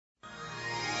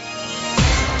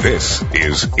This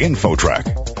is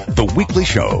InfoTrack, the weekly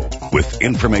show with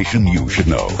information you should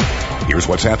know. Here's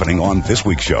what's happening on this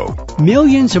week's show.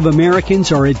 Millions of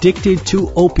Americans are addicted to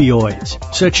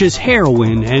opioids, such as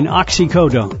heroin and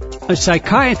oxycodone. A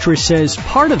psychiatrist says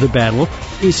part of the battle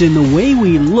is in the way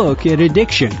we look at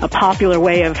addiction. A popular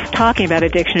way of talking about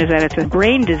addiction is that it's a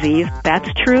brain disease. That's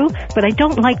true, but I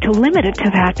don't like to limit it to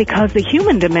that because the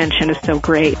human dimension is so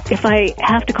great. If I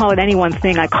have to call it any one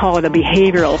thing, I call it a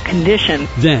behavioral condition.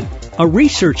 Then, a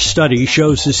research study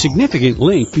shows a significant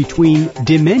link between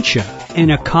dementia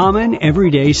and a common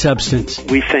everyday substance.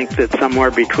 We think that somewhere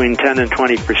between 10 and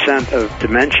 20% of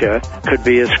dementia could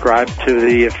be ascribed to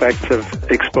the effects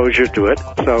of exposure to it.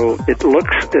 So it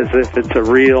looks as if it's a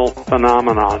real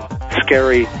phenomenon.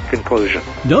 Scary conclusion.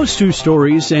 Those two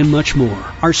stories and much more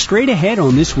are straight ahead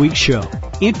on this week's show.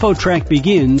 InfoTrack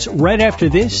begins right after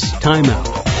this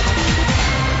timeout.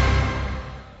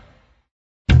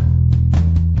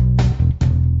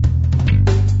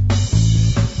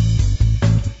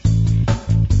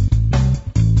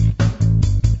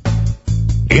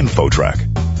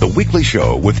 InfoTrack, the weekly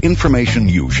show with information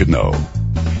you should know.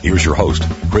 Here's your host,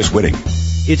 Chris Whitting.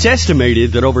 It's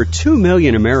estimated that over 2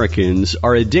 million Americans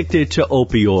are addicted to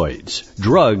opioids,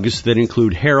 drugs that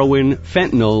include heroin,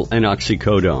 fentanyl, and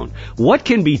oxycodone. What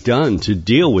can be done to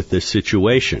deal with this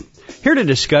situation? Here to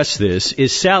discuss this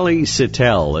is Sally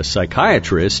Satel, a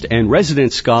psychiatrist and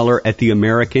resident scholar at the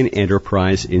American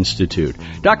Enterprise Institute.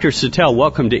 Dr. Satel,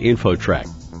 welcome to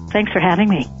InfoTrack. Thanks for having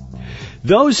me.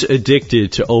 Those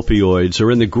addicted to opioids are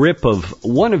in the grip of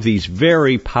one of these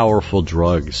very powerful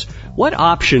drugs. What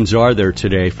options are there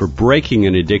today for breaking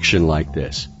an addiction like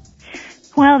this?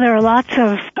 Well, there are lots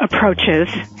of approaches.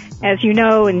 As you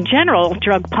know, in general,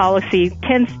 drug policy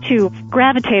tends to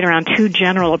gravitate around two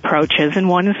general approaches, and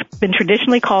one has been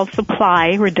traditionally called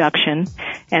supply reduction,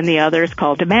 and the other is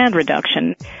called demand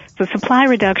reduction. So supply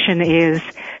reduction is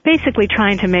basically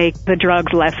trying to make the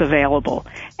drugs less available,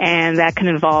 and that can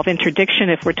involve interdiction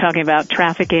if we're talking about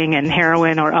trafficking and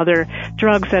heroin or other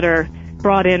drugs that are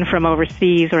brought in from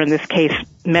overseas, or in this case,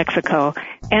 Mexico,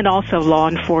 and also law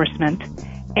enforcement.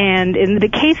 And in the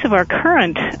case of our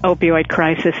current opioid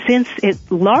crisis, since it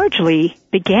largely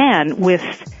began with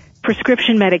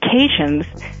prescription medications,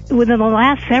 within the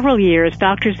last several years,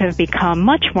 doctors have become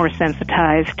much more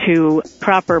sensitized to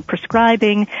proper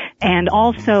prescribing and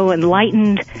also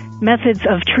enlightened methods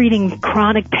of treating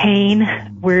chronic pain,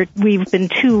 where we've been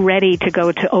too ready to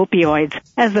go to opioids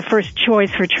as the first choice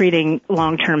for treating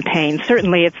long-term pain.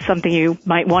 Certainly it's something you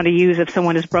might want to use if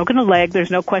someone has broken a leg.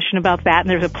 There's no question about that, and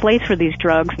there's a place for these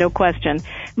drugs, no question.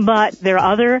 But there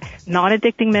are other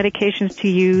non-addicting medications to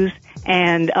use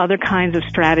and other kinds of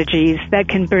strategies that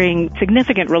can bring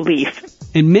significant relief.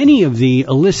 And many of the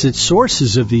illicit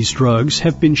sources of these drugs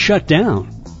have been shut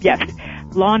down. Yes.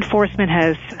 Law enforcement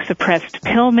has suppressed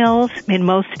pill mills in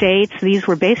most states. These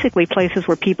were basically places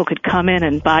where people could come in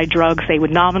and buy drugs. They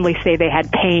would nominally say they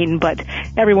had pain, but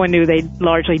everyone knew they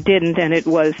largely didn't, and it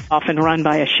was often run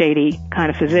by a shady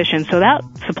kind of physician. So that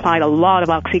supplied a lot of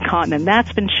OxyContin, and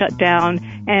that's been shut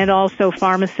down. And also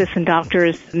pharmacists and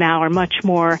doctors now are much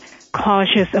more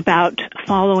cautious about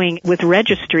following with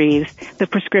registries the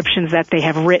prescriptions that they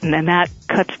have written, and that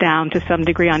cuts down to some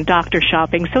degree on doctor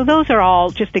shopping. So those are all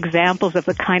just examples of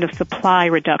the kind of supply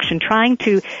reduction, trying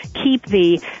to keep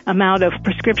the amount of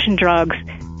prescription drugs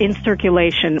in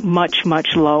circulation much,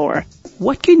 much lower.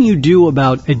 What can you do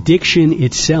about addiction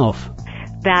itself?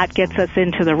 That gets us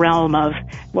into the realm of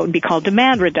what would be called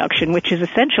demand reduction, which is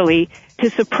essentially to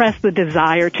suppress the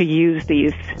desire to use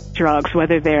these drugs,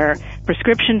 whether they're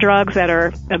prescription drugs that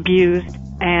are abused,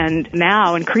 and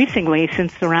now increasingly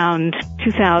since around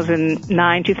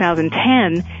 2009,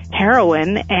 2010,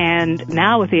 heroin, and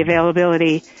now with the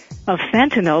availability of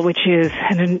fentanyl, which is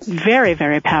a very,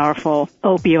 very powerful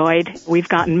opioid. We've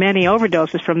gotten many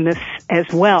overdoses from this as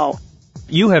well.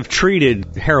 You have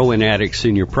treated heroin addicts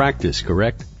in your practice,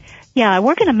 correct? Yeah, I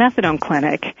work in a methadone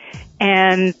clinic,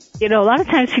 and, a lot of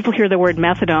times people hear the word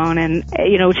methadone, and,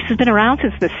 which has been around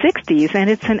since the 60s, and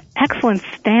it's an excellent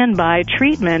standby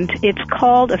treatment. It's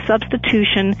called a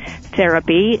substitution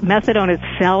therapy. Methadone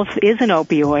itself is an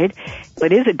opioid.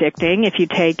 It is addicting if you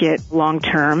take it long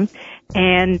term,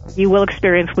 and you will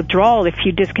experience withdrawal if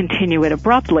you discontinue it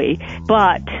abruptly.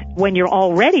 But when you're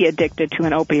already addicted to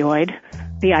an opioid,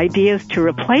 The idea is to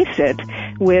replace it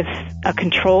with a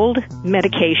controlled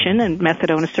medication, and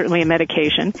methadone is certainly a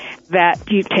medication,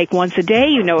 that you take once a day,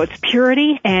 you know its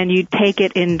purity, and you take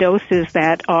it in doses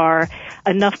that are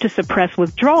enough to suppress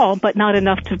withdrawal, but not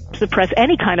enough to suppress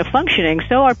any kind of functioning.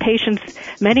 So our patients,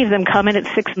 many of them come in at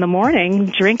 6 in the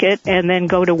morning, drink it, and then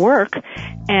go to work.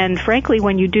 And frankly,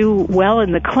 when you do well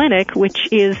in the clinic,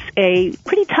 which is a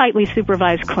pretty tightly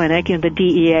supervised clinic, and the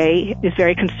DEA is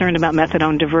very concerned about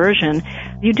methadone diversion,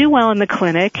 you do well in the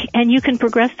clinic, and you can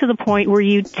progress to the point where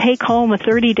you take home a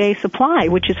 30-day supply,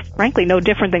 which is frankly no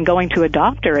different than going to a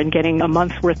doctor and getting a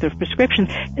month's worth of prescriptions.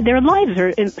 Their lives are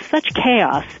in such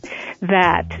chaos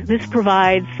that this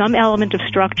provides some element of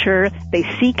structure. They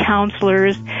see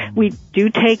counselors. We do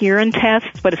take urine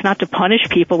tests, but it's not to punish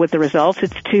people with the results.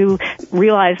 It's to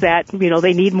realize that,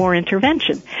 they need more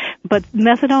intervention. But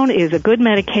methadone is a good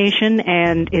medication,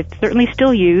 and it's certainly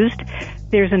still used.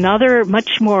 There's another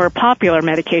much more popular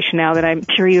medication now that I'm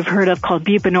sure you've heard of called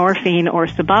buprenorphine or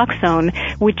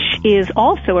Suboxone, which is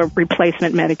also a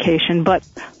replacement medication. But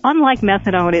unlike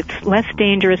methadone, it's less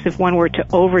dangerous if one were to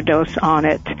overdose on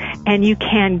it. And you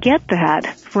can get that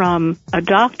from a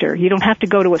doctor. You don't have to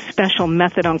go to a special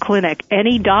methadone clinic.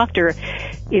 Any doctor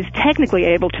is technically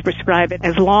able to prescribe it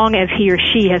as long as he or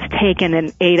she has taken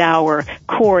an 8-hour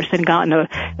course and gotten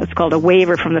what's called a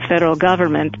waiver from the federal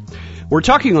government. We're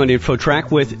talking on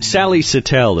InfoTrack with Sally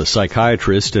Satel, a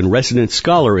psychiatrist and resident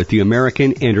scholar at the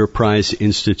American Enterprise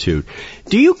Institute.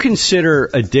 Do you consider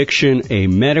addiction a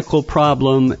medical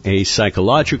problem, a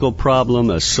psychological problem,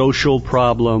 a social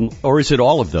problem, or is it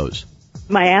all of those?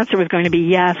 My answer was going to be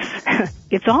yes.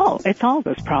 It's all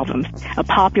those problems. A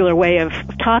popular way of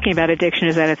talking about addiction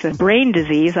is that it's a brain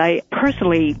disease. I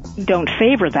personally don't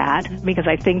favor that because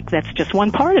I think that's just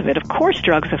one part of it. Of course,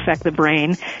 drugs affect the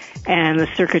brain and the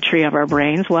circuitry of our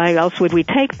brains. Why else would we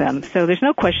take them? So there's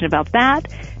no question about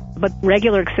that. But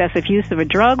regular excessive use of a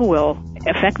drug will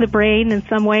affect the brain in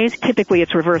some ways. Typically,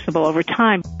 it's reversible over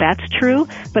time. That's true.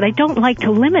 But I don't like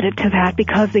to limit it to that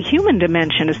because the human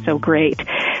dimension is so great.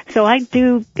 So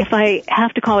if I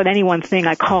have to call it any one thing,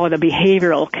 I call it a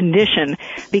behavioral condition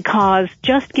because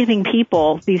just giving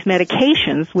people these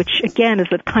medications, which again is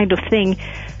the kind of thing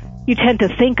you tend to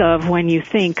think of when you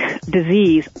think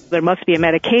disease. There must be a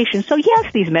medication. So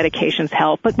yes, these medications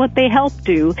help, but what they help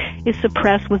do is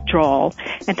suppress withdrawal,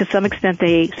 and to some extent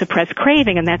they suppress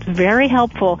craving, and that's very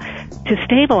helpful to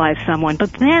stabilize someone.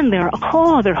 But then there are a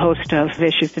whole other host of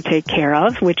issues to take care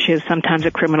of, which is sometimes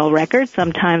a criminal record,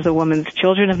 sometimes a woman's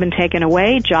children have been taken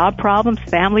away, job problems,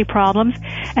 family problems,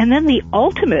 and then the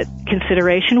ultimate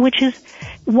consideration, which is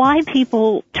why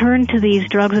people turn to these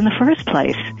drugs in the first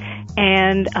place.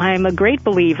 And I'm a great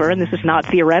believer, and this is not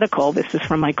theoretical, this is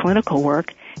from my clinical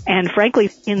work, and frankly,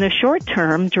 in the short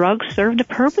term, drugs served a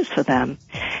purpose for them.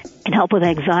 Can help with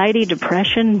anxiety,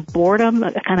 depression, boredom,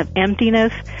 a kind of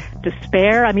emptiness,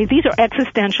 despair. I mean, these are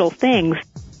existential things.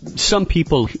 Some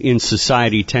people in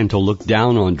society tend to look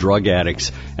down on drug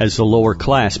addicts as the lower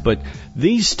class, but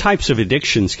these types of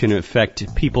addictions can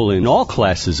affect people in all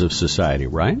classes of society,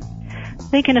 right?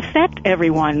 They can affect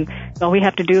everyone. All we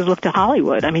have to do is look to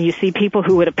Hollywood. I mean, you see people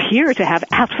who would appear to have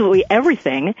absolutely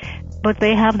everything, but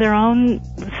they have their own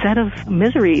set of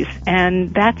miseries,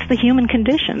 and that's the human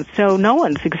condition. So no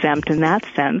one's exempt in that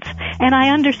sense. And I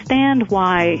understand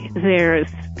why there's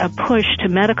a push to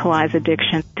medicalize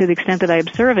addiction to the extent that I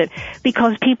observe it,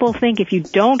 because people think if you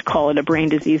don't call it a brain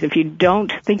disease, if you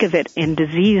don't think of it in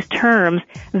disease terms,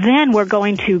 then we're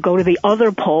going to go to the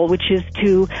other pole, which is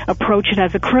to approach it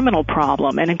as a criminal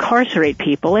problem and incarcerate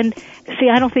people. And see,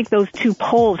 I don't think those two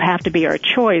poles have to be our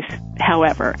choice,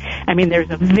 however. I mean, there's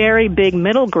a very big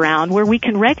middle ground where we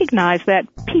can recognize that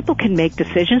people can make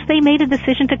decisions. They made a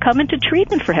decision to come into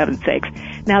treatment, for heaven's sakes.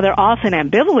 Now, they're often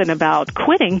ambivalent about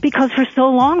quitting because for so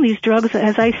long these drugs,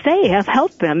 as I say, have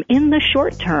helped them in the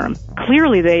short term.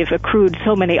 Clearly, they've accrued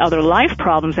so many other life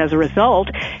problems as a result,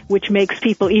 which makes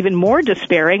people even more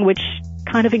despairing, which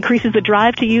kind of increases the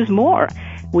drive to use more.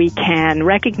 We can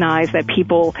recognize that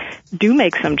people do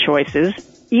make some choices,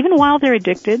 even while they're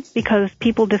addicted, because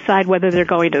people decide whether they're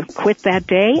going to quit that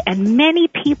day, and many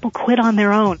people quit on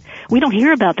their own. We don't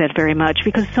hear about that very much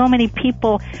because so many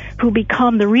people who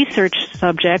become the research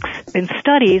subjects in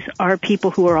studies are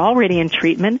people who are already in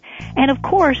treatment. And of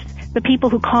course, the people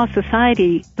who cost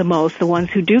society the most, the ones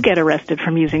who do get arrested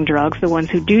from using drugs, the ones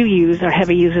who do use are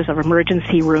heavy users of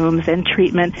emergency rooms and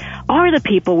treatment, are the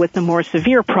people with the more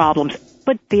severe problems.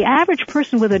 But the average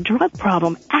person with a drug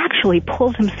problem actually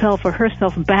pulls himself or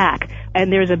herself back.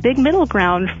 And there's a big middle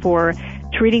ground for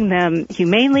treating them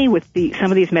humanely with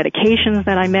some of these medications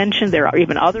that I mentioned. There are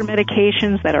even other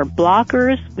medications that are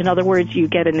blockers. In other words, you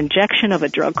get an injection of a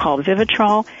drug called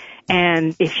Vivitrol,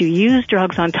 and if you use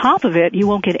drugs on top of it, you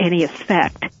won't get any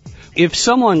effect. If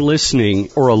someone listening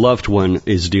or a loved one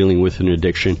is dealing with an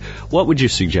addiction, what would you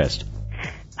suggest?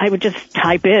 I would just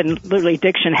type in literally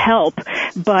addiction help,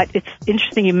 but it's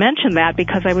interesting you mentioned that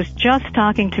because I was just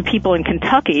talking to people in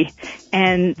Kentucky,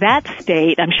 and that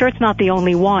state, I'm sure it's not the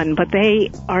only one, but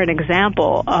they are an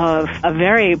example of a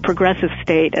very progressive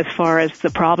state as far as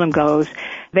the problem goes.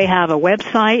 They have a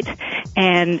website,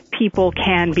 and people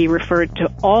can be referred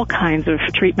to all kinds of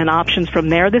treatment options from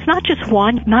there. There's not just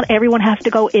one. Not everyone has to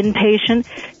go inpatient,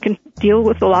 can deal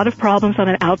with a lot of problems on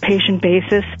an outpatient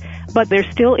basis. But there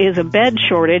still is a bed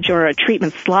shortage or a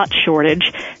treatment slot shortage.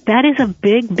 That is a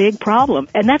big, big problem.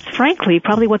 And that's frankly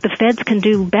probably what the feds can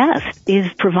do best,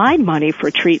 is provide money for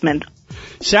treatment.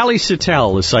 Sally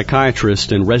Satel, a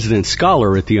psychiatrist and resident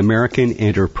scholar at the American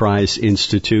Enterprise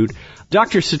Institute.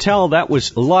 Dr. Satel, that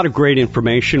was a lot of great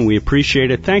information. We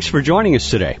appreciate it. Thanks for joining us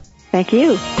today. Thank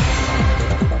you.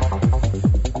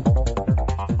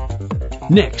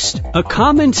 Next, a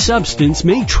common substance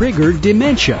may trigger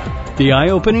dementia. The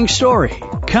eye-opening story,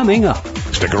 coming up.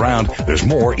 Stick around. There's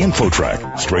more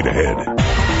InfoTrack straight ahead.